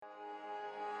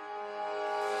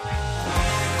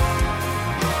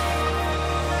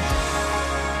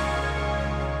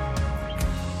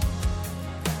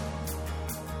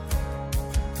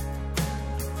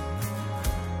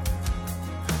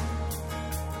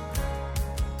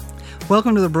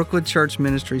Welcome to the Brookwood Church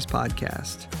Ministries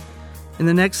podcast. In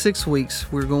the next 6 weeks,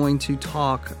 we're going to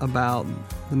talk about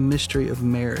the mystery of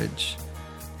marriage.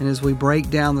 And as we break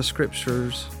down the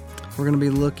scriptures, we're going to be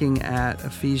looking at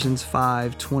Ephesians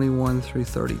 5:21 through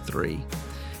 33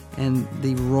 and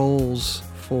the roles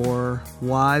for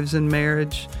wives in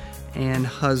marriage and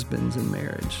husbands in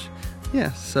marriage.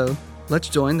 Yeah, so let's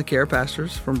join the care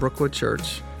pastors from Brookwood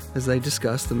Church as they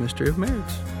discuss the mystery of marriage.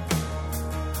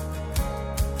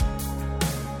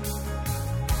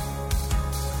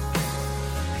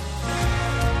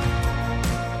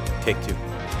 Take two.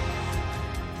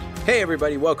 Hey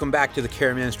everybody, welcome back to the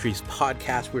Care Ministries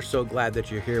podcast. We're so glad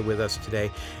that you're here with us today.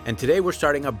 And today we're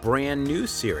starting a brand new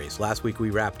series. Last week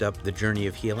we wrapped up the Journey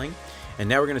of Healing, and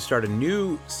now we're going to start a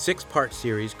new 6-part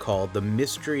series called The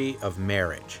Mystery of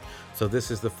Marriage. So this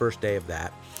is the first day of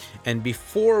that. And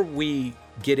before we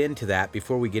get into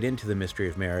the mystery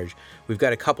of marriage, we've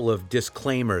got a couple of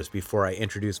disclaimers before I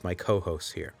introduce my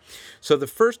co-hosts here. So the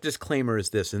first disclaimer is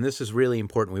this, and this is really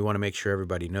important. We want to make sure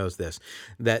everybody knows this,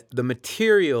 that the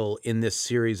material in this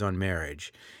series on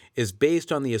marriage is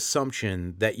based on the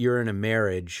assumption that you're in a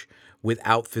marriage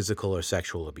without physical or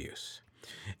sexual abuse.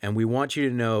 And we want you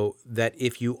to know that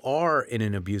if you are in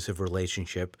an abusive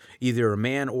relationship, either a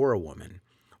man or a woman,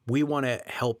 we want to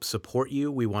help support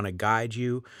you, we want to guide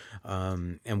you,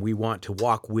 and we want to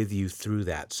walk with you through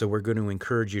that. So we're going to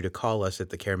encourage you to call us at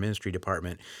the Care Ministry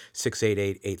Department,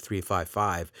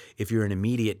 688-8355. If you're in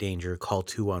immediate danger, call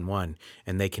 211,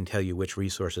 and they can tell you which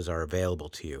resources are available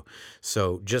to you.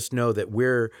 So just know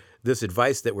that this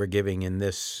advice that we're giving in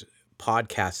this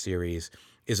podcast series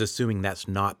is assuming that's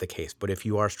not the case. But if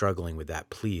you are struggling with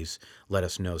that, please let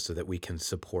us know so that we can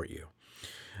support you.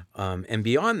 And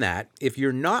beyond that, if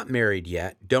you're not married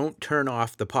yet, don't turn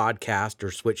off the podcast or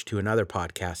switch to another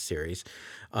podcast series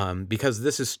because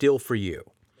this is still for you.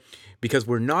 Because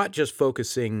we're not just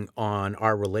focusing on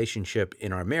our relationship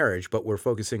in our marriage, but we're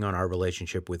focusing on our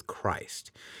relationship with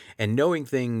Christ. And knowing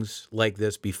things like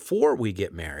this before we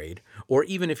get married, or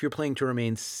even if you're planning to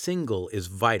remain single, is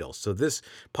vital. So this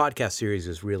podcast series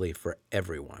is really for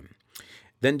everyone.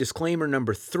 Then disclaimer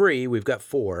number 3, we've got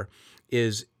 4,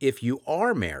 is if you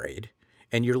are married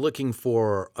and you're looking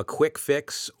for a quick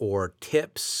fix or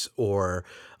tips or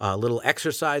little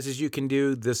exercises you can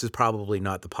do, this is probably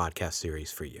not the podcast series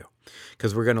for you,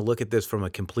 because we're going to look at this from a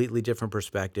completely different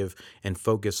perspective and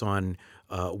focus on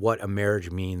what a marriage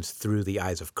means through the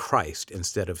eyes of Christ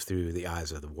instead of through the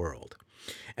eyes of the world.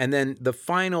 And then the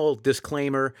final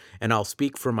disclaimer, and I'll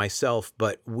speak for myself,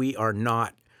 but we are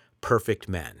not perfect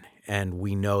men, and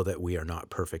we know that we are not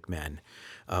perfect men.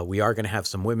 We are going to have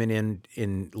some women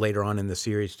in later on in the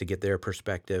series to get their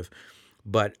perspective,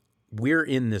 but we're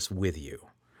in this with you.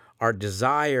 Our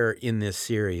desire in this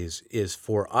series is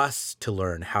for us to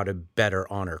learn how to better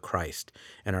honor Christ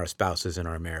and our spouses in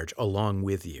our marriage along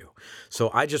with you. So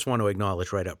I just want to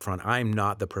acknowledge right up front, I'm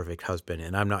not the perfect husband,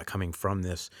 and I'm not coming from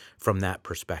that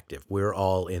perspective. We're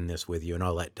all in this with you, and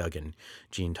I'll let Doug and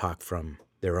Jean talk from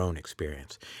their own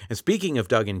experience. And speaking of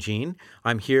Doug and Jean,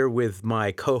 I'm here with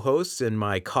my co-hosts and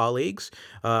my colleagues.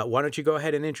 Why don't you go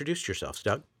ahead and introduce yourselves,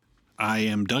 Doug? I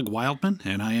am Doug Wildman,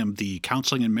 and I am the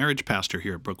counseling and marriage pastor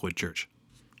here at Brookwood Church.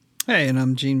 Hey, and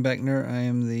I'm Gene Beckner. I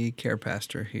am the care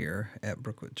pastor here at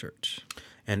Brookwood Church.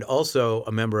 And also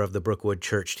a member of the Brookwood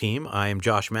Church team, I am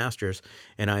Josh Masters,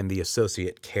 and I'm the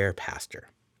associate care pastor.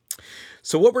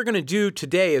 So what we're going to do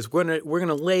today is we're going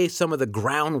to lay some of the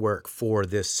groundwork for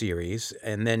this series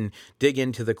and then dig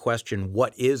into the question,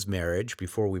 what is marriage,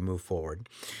 before we move forward.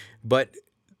 But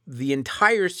the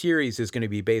entire series is going to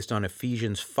be based on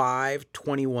Ephesians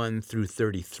 5:21 through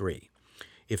 33.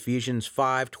 Ephesians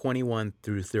 5:21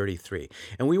 through 33.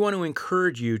 And we want to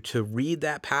encourage you to read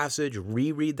that passage,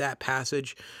 reread that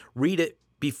passage, read it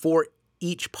before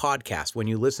each podcast, when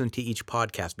you listen to each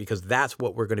podcast, because that's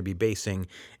what we're going to be basing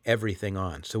everything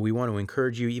on. So we want to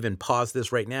encourage you, even pause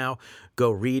this right now, go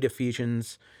read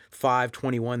Ephesians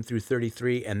 5:21 through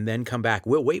 33, and then come back.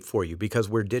 We'll wait for you because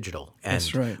we're digital. And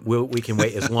that's right. We can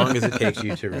wait as long as it takes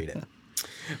you to read it.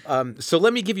 So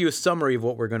let me give you a summary of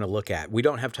what we're going to look at. We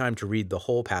don't have time to read the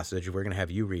whole passage. We're going to have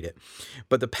you read it.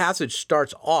 But the passage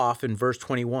starts off in verse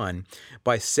 21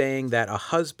 by saying that a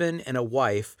husband and a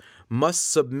wife must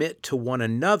submit to one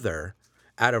another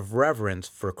out of reverence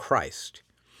for Christ.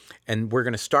 And we're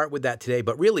going to start with that today,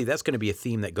 but really that's going to be a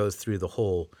theme that goes through the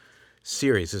whole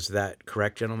series. Is that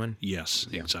correct, gentlemen? Yes,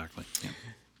 exactly. Yeah.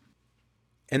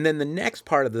 And then the next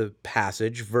part of the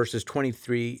passage, verses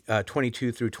 22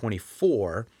 through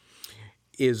 24,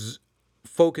 is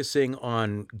focusing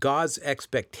on God's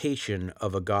expectation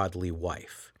of a godly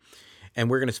wife. And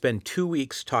we're going to spend 2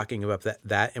 weeks talking about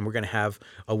that, and we're going to have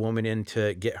a woman in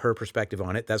to get her perspective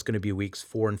on it. That's going to be weeks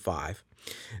 4 and 5.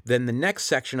 Then the next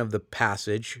section of the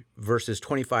passage, verses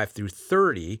 25 through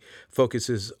 30,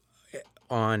 focuses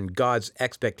on God's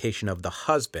expectation of the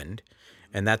husband,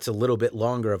 and that's a little bit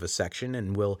longer of a section,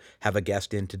 and we'll have a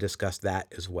guest in to discuss that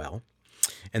as well.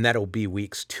 And that'll be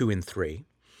weeks 2 and 3.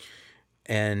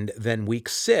 And then week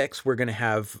 6, we're going to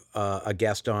have a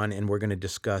guest on, and we're going to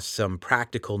discuss some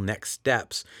practical next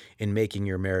steps in making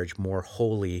your marriage more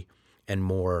holy and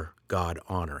more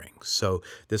God-honoring. So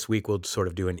this week we'll sort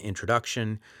of do an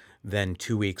introduction, then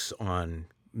 2 weeks on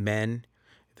men,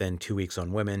 then 2 weeks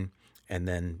on women, and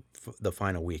then the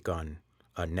final week on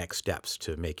next steps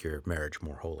to make your marriage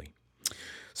more holy.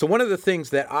 So one of the things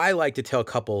that I like to tell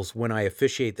couples when I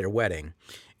officiate their wedding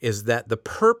is that the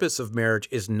purpose of marriage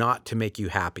is not to make you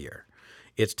happier.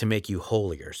 It's to make you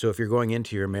holier. So if you're going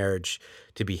into your marriage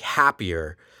to be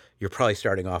happier, you're probably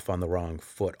starting off on the wrong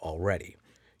foot already.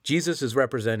 Jesus is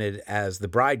represented as the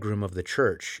bridegroom of the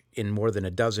church in more than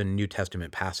a dozen New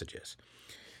Testament passages.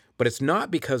 But it's not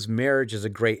because marriage is a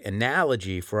great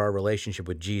analogy for our relationship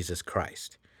with Jesus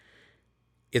Christ.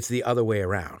 It's the other way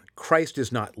around. Christ is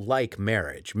not like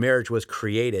marriage. Marriage was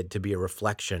created to be a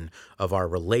reflection of our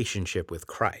relationship with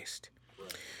Christ.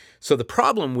 So the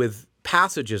problem with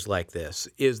passages like this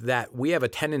is that we have a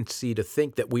tendency to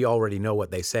think that we already know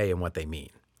what they say and what they mean.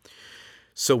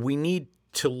 So we need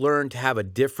to learn to have a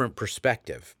different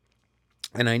perspective.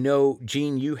 And I know,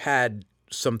 Gene, you had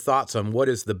some thoughts on what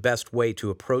is the best way to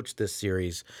approach this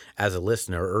series as a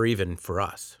listener, or even for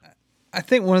us. I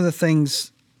think one of the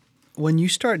things, when you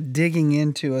start digging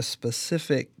into a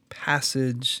specific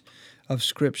passage of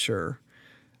Scripture,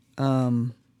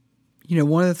 one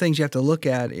of the things you have to look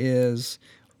at is,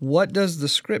 what does the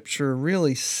Scripture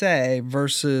really say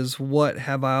versus what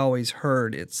have I always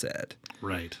heard it said?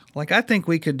 Right. Like, I think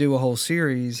we could do a whole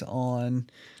series on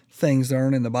things that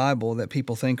aren't in the Bible that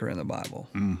people think are in the Bible.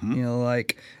 Mm-hmm.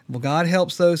 Well, God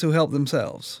helps those who help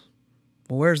themselves.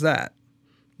 Well, where's that?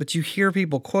 But you hear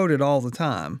people quote it all the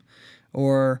time.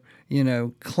 Or,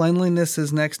 cleanliness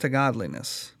is next to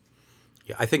godliness.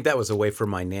 Yeah, I think that was a way for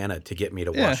my Nana to get me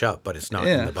to wash up, but it's not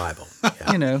in the Bible.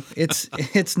 Yeah.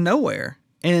 It's nowhere.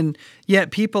 And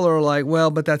yet people are like, well,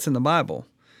 but that's in the Bible.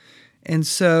 And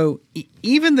so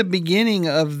even the beginning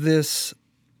of this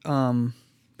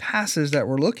passage that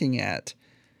we're looking at,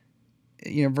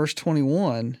 verse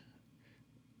 21,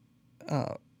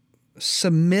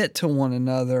 submit to one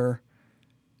another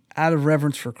out of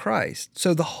reverence for Christ.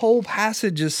 So the whole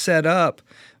passage is set up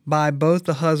by both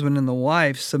the husband and the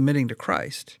wife submitting to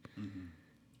Christ. Mm-hmm.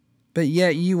 But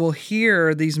yet you will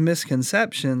hear these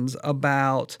misconceptions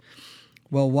about,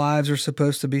 well, wives are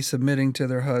supposed to be submitting to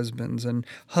their husbands, and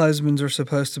husbands are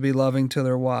supposed to be loving to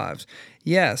their wives.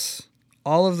 Yes,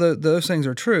 all of those things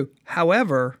are true.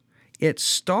 However, it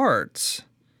starts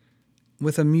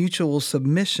with a mutual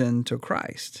submission to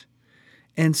Christ.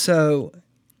 And so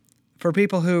for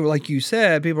people who, like you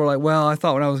said, people are like, well, I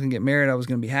thought when I was going to get married, I was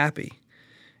going to be happy.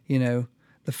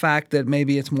 The fact that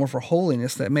maybe it's more for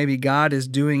holiness, that maybe God is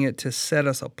doing it to set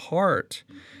us apart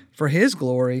for His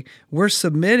glory. We're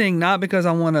submitting not because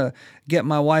I want to get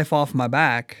my wife off my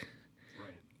back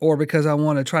or because I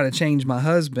want to try to change my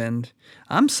husband.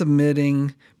 I'm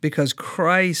submitting because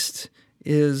Christ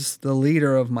is the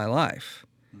leader of my life.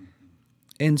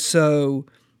 And so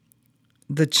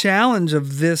the challenge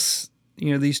of this,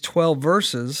 these 12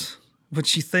 verses,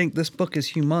 which you think this book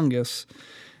is humongous,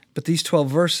 but these 12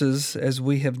 verses, as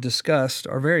we have discussed,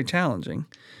 are very challenging,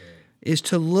 is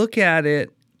to look at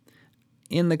it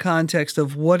in the context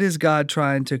of what is God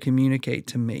trying to communicate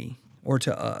to me or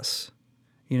to us.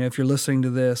 If you're listening to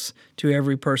this, to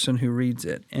every person who reads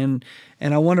it. And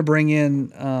I want to bring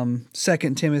in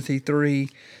 2 Timothy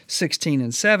 3:16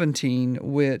 and 17,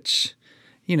 which,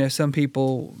 some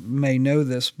people may know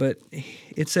this, but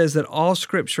it says that all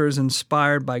Scripture is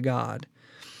inspired by God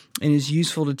and is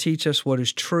useful to teach us what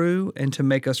is true and to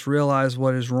make us realize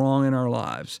what is wrong in our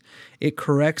lives. It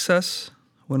corrects us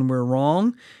when we're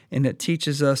wrong, and it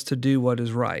teaches us to do what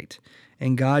is right.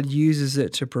 And God uses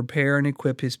it to prepare and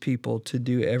equip His people to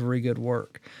do every good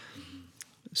work.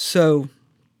 So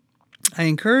I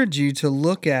encourage you to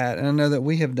look at, and I know that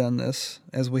we have done this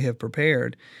as we have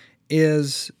prepared,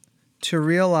 is to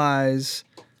realize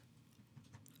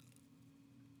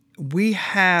we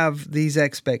have these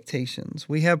expectations.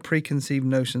 We have preconceived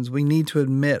notions. We need to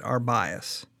admit our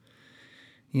bias.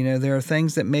 There are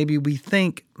things that maybe we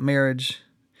think marriage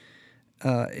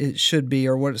it should be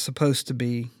or what it's supposed to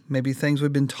be. Maybe things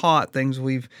we've been taught, things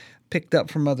we've picked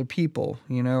up from other people.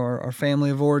 Our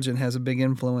family of origin has a big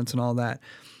influence and all that.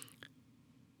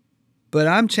 But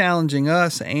I'm challenging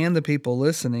us and the people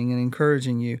listening and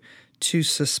encouraging you to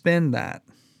suspend that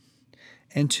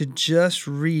and to just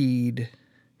read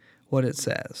what it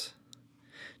says.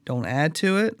 Don't add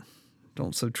to it.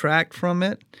 Don't subtract from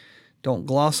it. Don't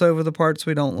gloss over the parts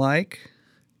we don't like,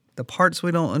 the parts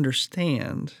we don't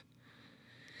understand,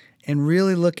 and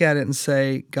really look at it and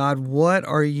say, God, what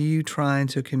are you trying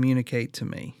to communicate to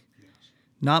me?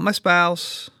 Not my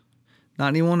spouse, not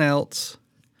anyone else,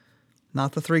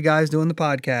 not the three guys doing the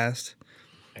podcast,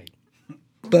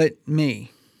 but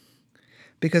me.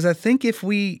 Because I think if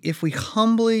we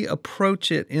humbly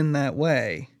approach it in that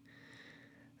way,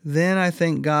 then I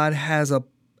think God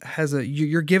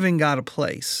you're giving God a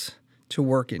place to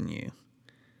work in you.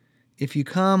 If you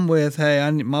come with, hey,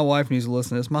 my wife needs to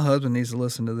listen to this, my husband needs to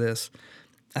listen to this,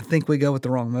 I think we go with the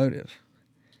wrong motive.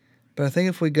 But I think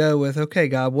if we go with, okay,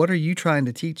 God, what are you trying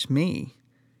to teach me?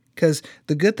 Because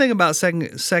the good thing about 2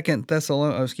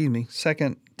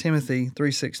 Timothy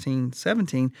 3:16,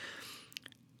 17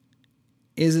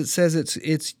 is it says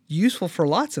it's useful for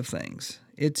lots of things.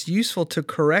 It's useful to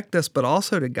correct us, but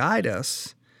also to guide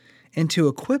us and to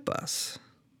equip us.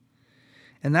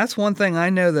 And that's one thing I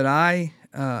know that I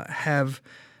have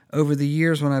over the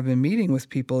years when I've been meeting with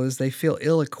people is they feel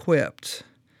ill-equipped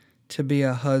to be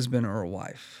a husband or a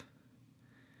wife.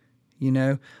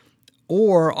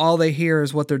 Or all they hear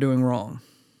is what they're doing wrong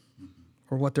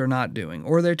or what they're not doing,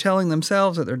 or they're telling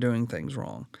themselves that they're doing things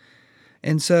wrong.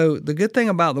 And so the good thing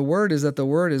about the Word is that the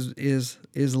Word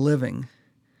is living.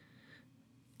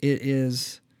 It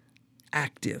is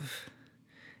active.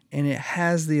 And it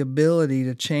has the ability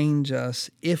to change us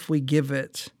if we give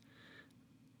it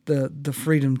the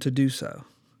freedom to do so.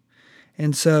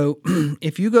 And so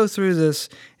if you go through this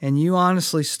and you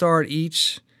honestly start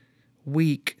each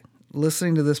week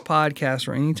listening to this podcast,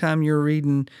 or anytime you're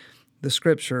reading the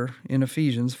scripture in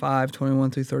Ephesians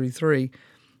 5:21-33,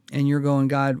 and you're going,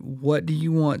 God, what do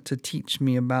you want to teach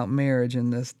me about marriage in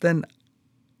this? Then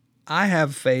I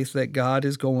have faith that God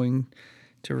is going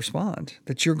to respond,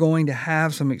 that you're going to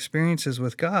have some experiences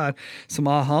with God, some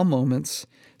aha moments,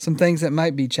 some things that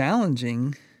might be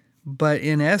challenging, but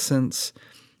in essence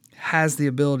has the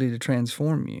ability to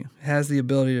transform you, has the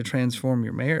ability to transform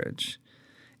your marriage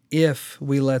if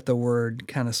we let the Word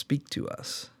kind of speak to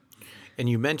us. And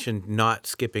you mentioned not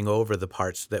skipping over the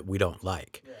parts that we don't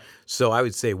like. Yeah. So I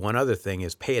would say one other thing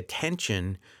is pay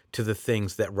attention to the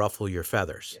things that ruffle your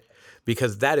feathers,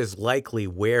 because that is likely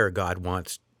where God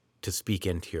wants to speak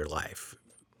into your life.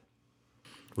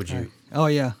 Would you? Oh,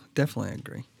 yeah, definitely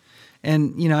agree.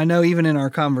 And, I know even in our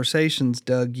conversations,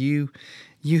 Doug, you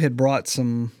had brought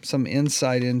some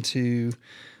insight into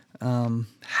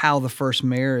how the first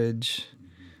marriage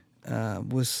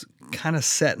was kind of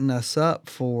setting us up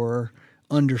for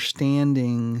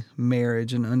understanding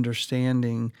marriage and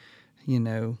understanding,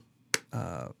 maybe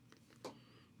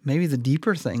the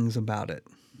deeper things about it.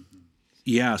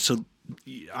 Yeah, so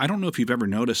I don't know if you've ever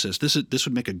noticed this. This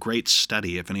would make a great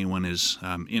study if anyone is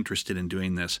interested in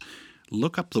doing this.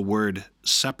 Look up the word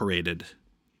separated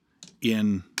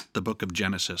in the book of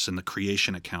Genesis, in the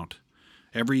creation account.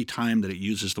 Every time that it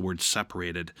uses the word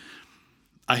separated,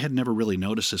 I had never really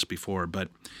noticed this before, but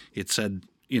it said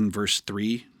in verse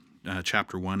 3,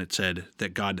 chapter 1, it said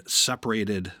that God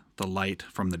separated the light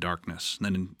from the darkness. And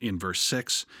then in verse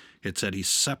 6, it said he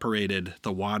separated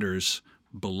the waters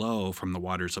below from the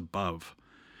waters above.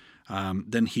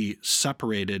 Then he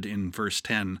separated, in verse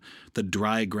 10, the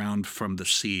dry ground from the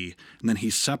sea. And then he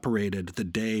separated the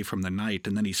day from the night.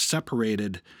 And then he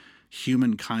separated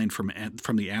humankind from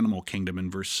the animal kingdom in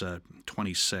verse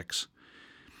 26.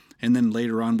 And then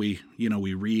later on, we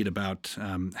read about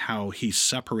how he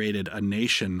separated a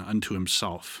nation unto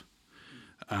himself,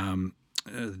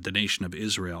 the nation of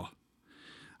Israel.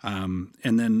 And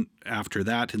then after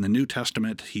that, in the New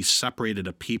Testament, he separated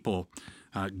a people,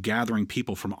 gathering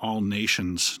people from all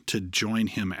nations to join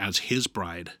him as his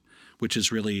bride, which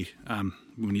is really,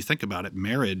 when you think about it,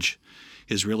 marriage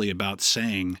is really about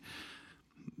saying,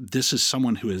 this is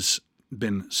someone who has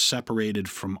been separated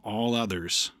from all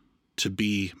others to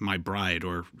be my bride,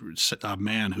 or a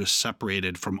man who is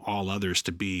separated from all others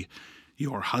to be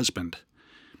your husband.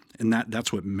 And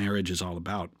that's what marriage is all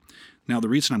about. Now, the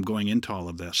reason I'm going into all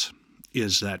of this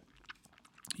is that,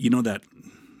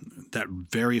 that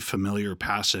very familiar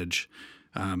passage,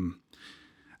 I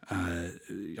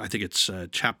think it's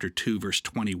chapter 2, verse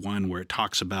 21, where it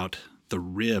talks about the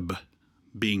rib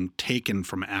being taken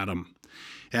from Adam.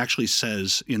 It actually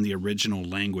says in the original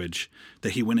language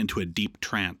that he went into a deep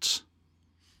trance.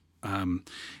 And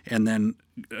then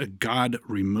God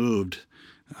removed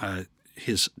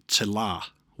his tzilah,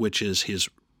 which is his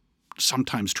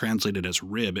sometimes translated as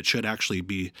rib. It should actually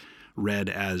be read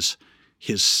as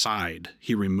his side.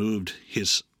 He removed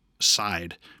his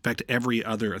side. In fact, I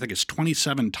think it's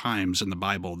 27 times in the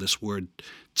Bible this word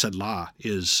tzedlah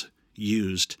is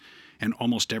used, and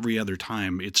almost every other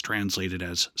time it's translated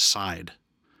as side.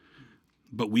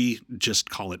 But we just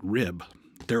call it rib.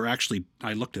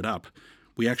 I looked it up,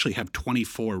 we actually have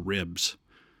 24 ribs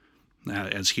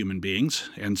as human beings.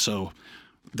 And so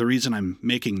the reason I'm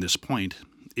making this point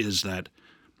is that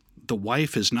the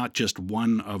wife is not just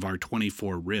one of our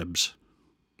 24 ribs.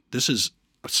 This is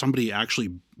somebody actually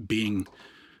being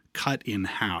cut in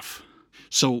half.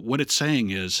 So what it's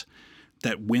saying is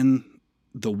that when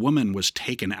the woman was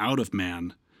taken out of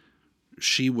man,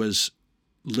 she was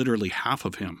literally half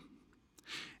of him.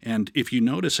 And if you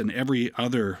notice in every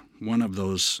other one of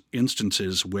those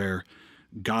instances where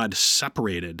God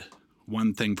separated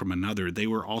one thing from another, they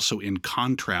were also in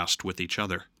contrast with each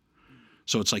other.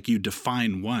 So it's like you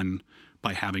define one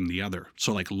by having the other.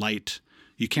 So like light,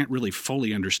 you can't really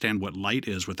fully understand what light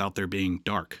is without there being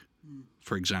dark,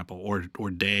 for example, or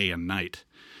day and night.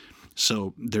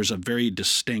 So there's a very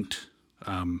distinct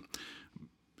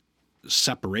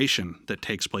separation that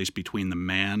takes place between the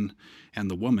man and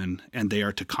the woman, and they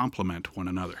are to complement one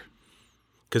another.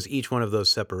 Because each one of those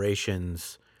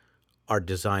separations are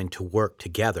designed to work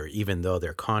together, even though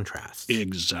they're contrasts.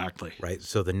 Exactly. Right?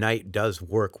 So the night does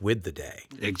work with the day.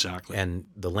 Exactly. And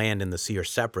the land and the sea are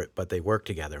separate, but they work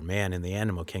together. Man and the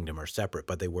animal kingdom are separate,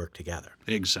 but they work together.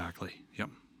 Exactly. Yep.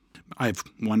 I've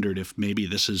wondered if maybe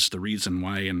this is the reason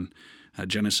why in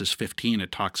Genesis 15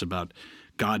 it talks about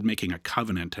God making a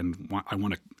covenant, and I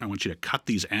want you to cut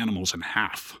these animals in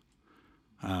half.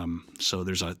 So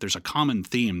there's a common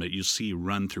theme that you see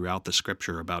run throughout the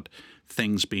Scripture about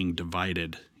things being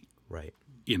divided right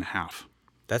in half.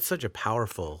 That's such a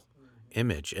powerful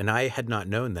image, and I had not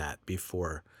known that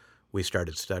before we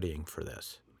started studying for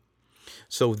this.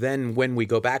 So then when we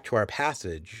go back to our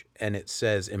passage, and it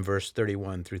says in verse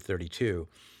 31 through 32,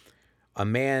 a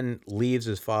man leaves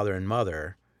his father and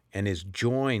mother and is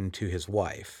joined to his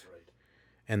wife,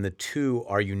 and the two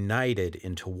are united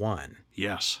into one.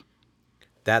 Yes.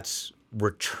 That's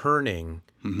returning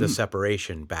the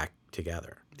separation back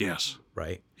together. Yes.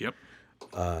 Right? Yep.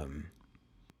 And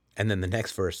then the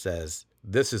next verse says,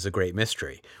 this is a great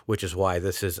mystery, which is why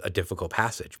this is a difficult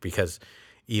passage, because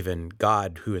even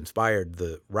God, who inspired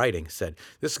the writing, said,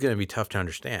 this is going to be tough to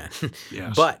understand.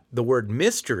 Yes. But the word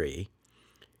mystery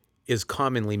is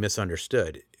commonly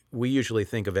misunderstood. We usually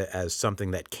think of it as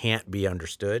something that can't be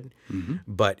understood,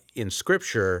 but in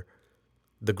Scripture,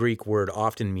 the Greek word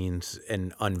often means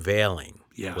an unveiling,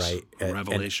 yes, right? A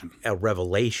revelation. A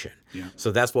revelation. Yeah.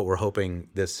 So that's what we're hoping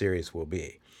this series will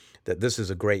be, that this is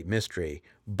a great mystery,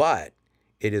 but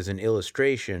it is an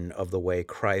illustration of the way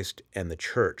Christ and the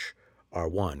church are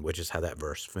one, which is how that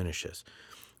verse finishes,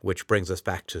 which brings us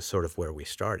back to sort of where we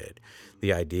started,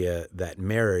 the idea that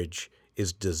marriage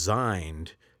is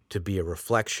designed to be a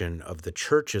reflection of the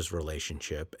church's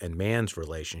relationship and man's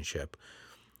relationship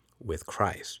with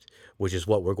Christ, which is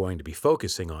what we're going to be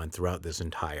focusing on throughout this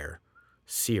entire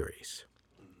series.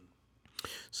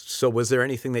 So was there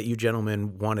anything that you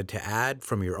gentlemen wanted to add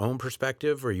from your own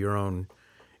perspective or your own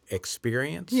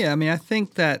experience? Yeah, I mean, I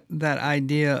think that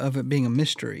idea of it being a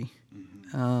mystery,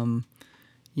 that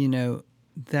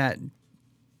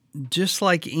just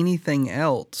like anything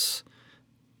else,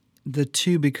 the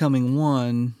two becoming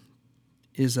one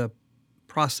is a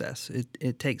process.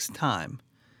 It takes time.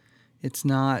 It's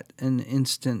not an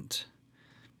instant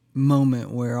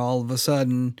moment where all of a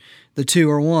sudden the two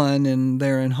are one and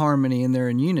they're in harmony and they're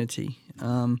in unity.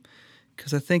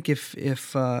 Because I think if you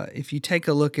take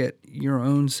a look at your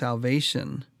own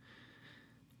salvation,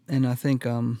 and I think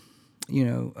our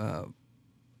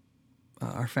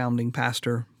founding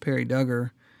pastor Perry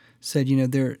Duggar said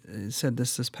said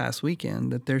this past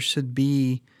weekend, that there should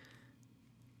be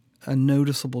a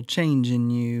noticeable change in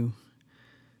you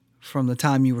from the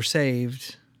time you were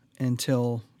saved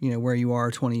until where you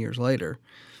are 20 years later.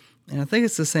 And I think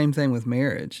it's the same thing with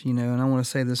marriage, and I want to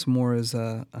say this more as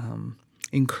a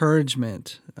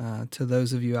encouragement to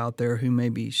those of you out there who may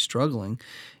be struggling,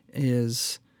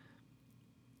 is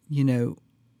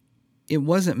it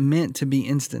wasn't meant to be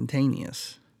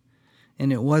instantaneous,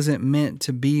 and it wasn't meant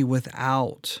to be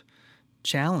without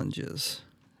challenges,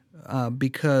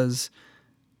 because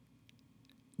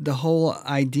the whole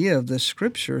idea of the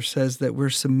Scripture says that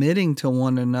we're submitting to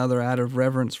one another out of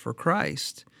reverence for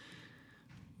Christ.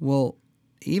 Well,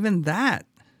 even that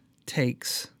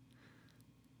takes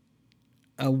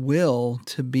a will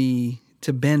to be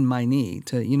to bend my knee,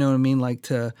 to, you know what I mean? Like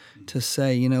to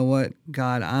say, you know what,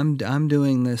 God, I'm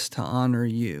doing this to honor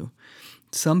you.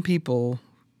 Some people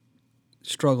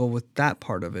struggle with that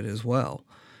part of it as well.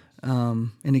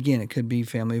 And again, it could be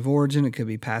family of origin, it could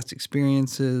be past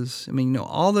experiences. I mean, you know,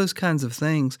 all those kinds of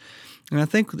things. And I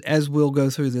think as we'll go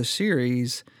through this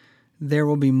series, there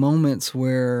will be moments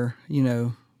where, you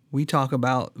know, we talk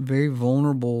about very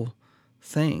vulnerable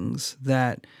things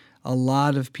that a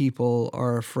lot of people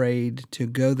are afraid to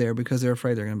go there because they're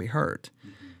afraid they're going to be hurt.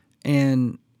 Mm-hmm.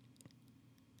 And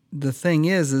the thing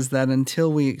is that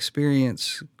until we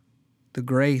experience the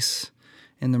grace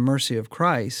and the mercy of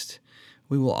Christ,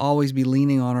 we will always be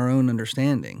leaning on our own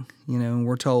understanding. You know, and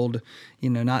we're told, you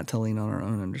know, not to lean on our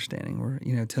own understanding. We're,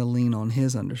 you know, to lean on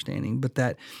His understanding. But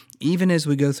that even as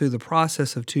we go through the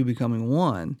process of two becoming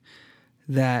one,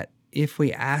 that if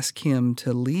we ask Him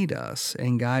to lead us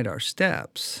and guide our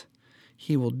steps,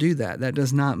 He will do that. That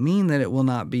does not mean that it will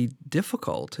not be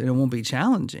difficult and it won't be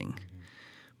challenging,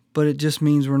 but it just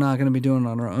means we're not going to be doing it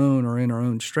on our own or in our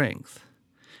own strength.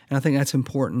 And I think that's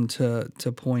important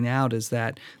to point out, is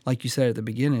that, like you said at the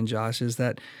beginning, Josh, is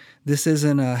that this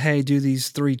isn't a, hey, do these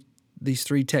three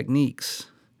techniques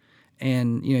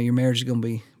and, you know, your marriage is going to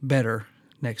be better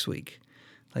next week.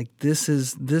 Like this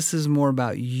is more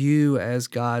about you as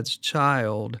God's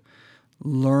child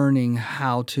learning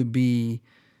how to be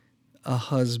a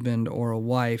husband or a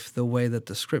wife the way that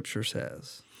the Scripture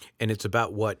says. And it's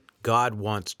about what God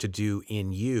wants to do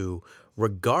in you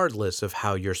regardless of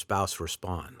how your spouse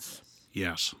responds.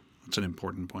 Yes, that's an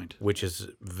important point. Which is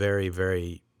very,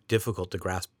 very difficult to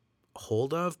grasp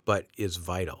hold of, but is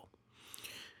vital.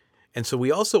 And so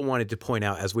we also wanted to point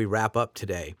out as we wrap up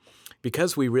today,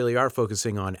 because we really are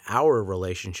focusing on our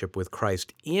relationship with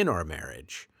Christ in our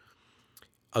marriage,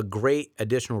 a great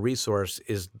additional resource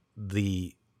is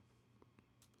the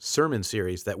sermon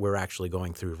series that we're actually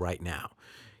going through right now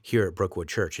here at Brookwood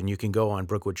Church. And you can go on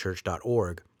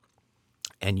brookwoodchurch.org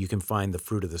and you can find the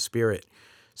Fruit of the Spirit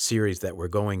series that we're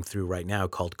going through right now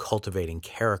called Cultivating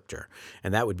Character.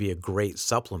 And that would be a great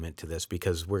supplement to this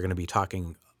because we're going to be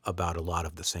talking about a lot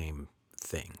of the same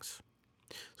things.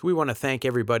 So we want to thank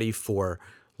everybody for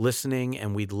listening,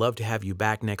 and we'd love to have you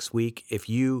back next week. If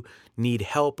you need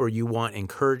help or you want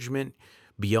encouragement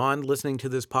beyond listening to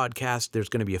this podcast, there's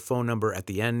going to be a phone number at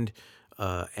the end,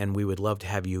 and we would love to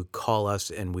have you call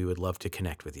us, and we would love to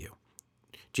connect with you.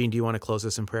 Gene, do you want to close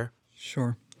us in prayer?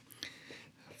 Sure.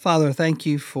 Father, thank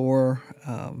you for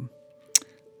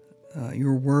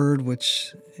your word,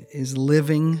 which is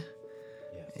living.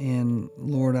 Yes. And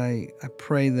Lord, I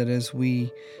pray that as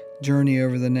we journey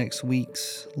over the next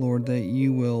weeks, Lord, that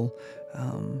you will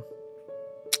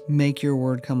make your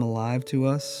word come alive to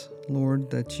us, Lord,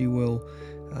 that you will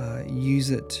use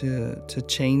it to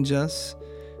change us,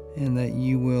 and that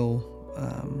you will,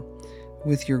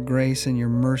 with your grace and your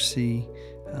mercy,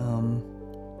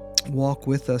 walk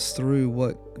with us through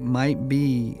what might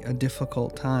be a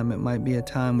difficult time. It might be a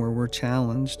time where we're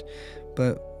challenged,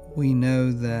 but we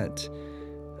know that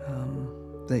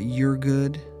that you're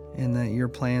good and that your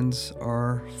plans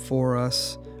are for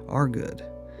us are good.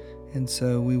 And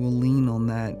so we will lean on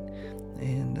that,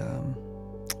 and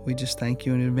we just thank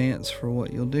you in advance for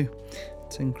what you'll do.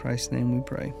 It's in Christ's name we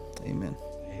pray. Amen.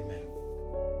 Amen.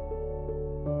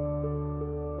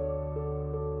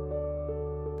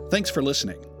 Thanks for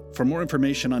listening. For more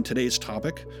information on today's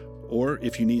topic, or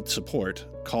if you need support,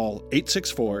 call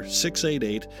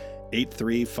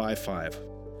 864-688-8355,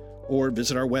 or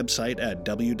visit our website at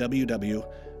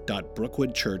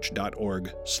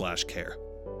www.brookwoodchurch.org/care.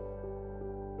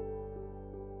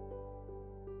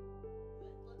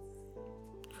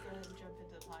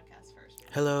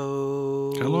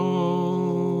 Hello.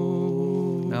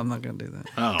 Hello. No, I'm not going to do that.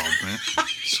 Oh, man.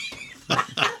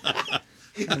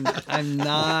 I'm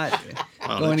not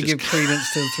going to give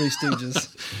credence to the Three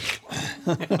Stooges.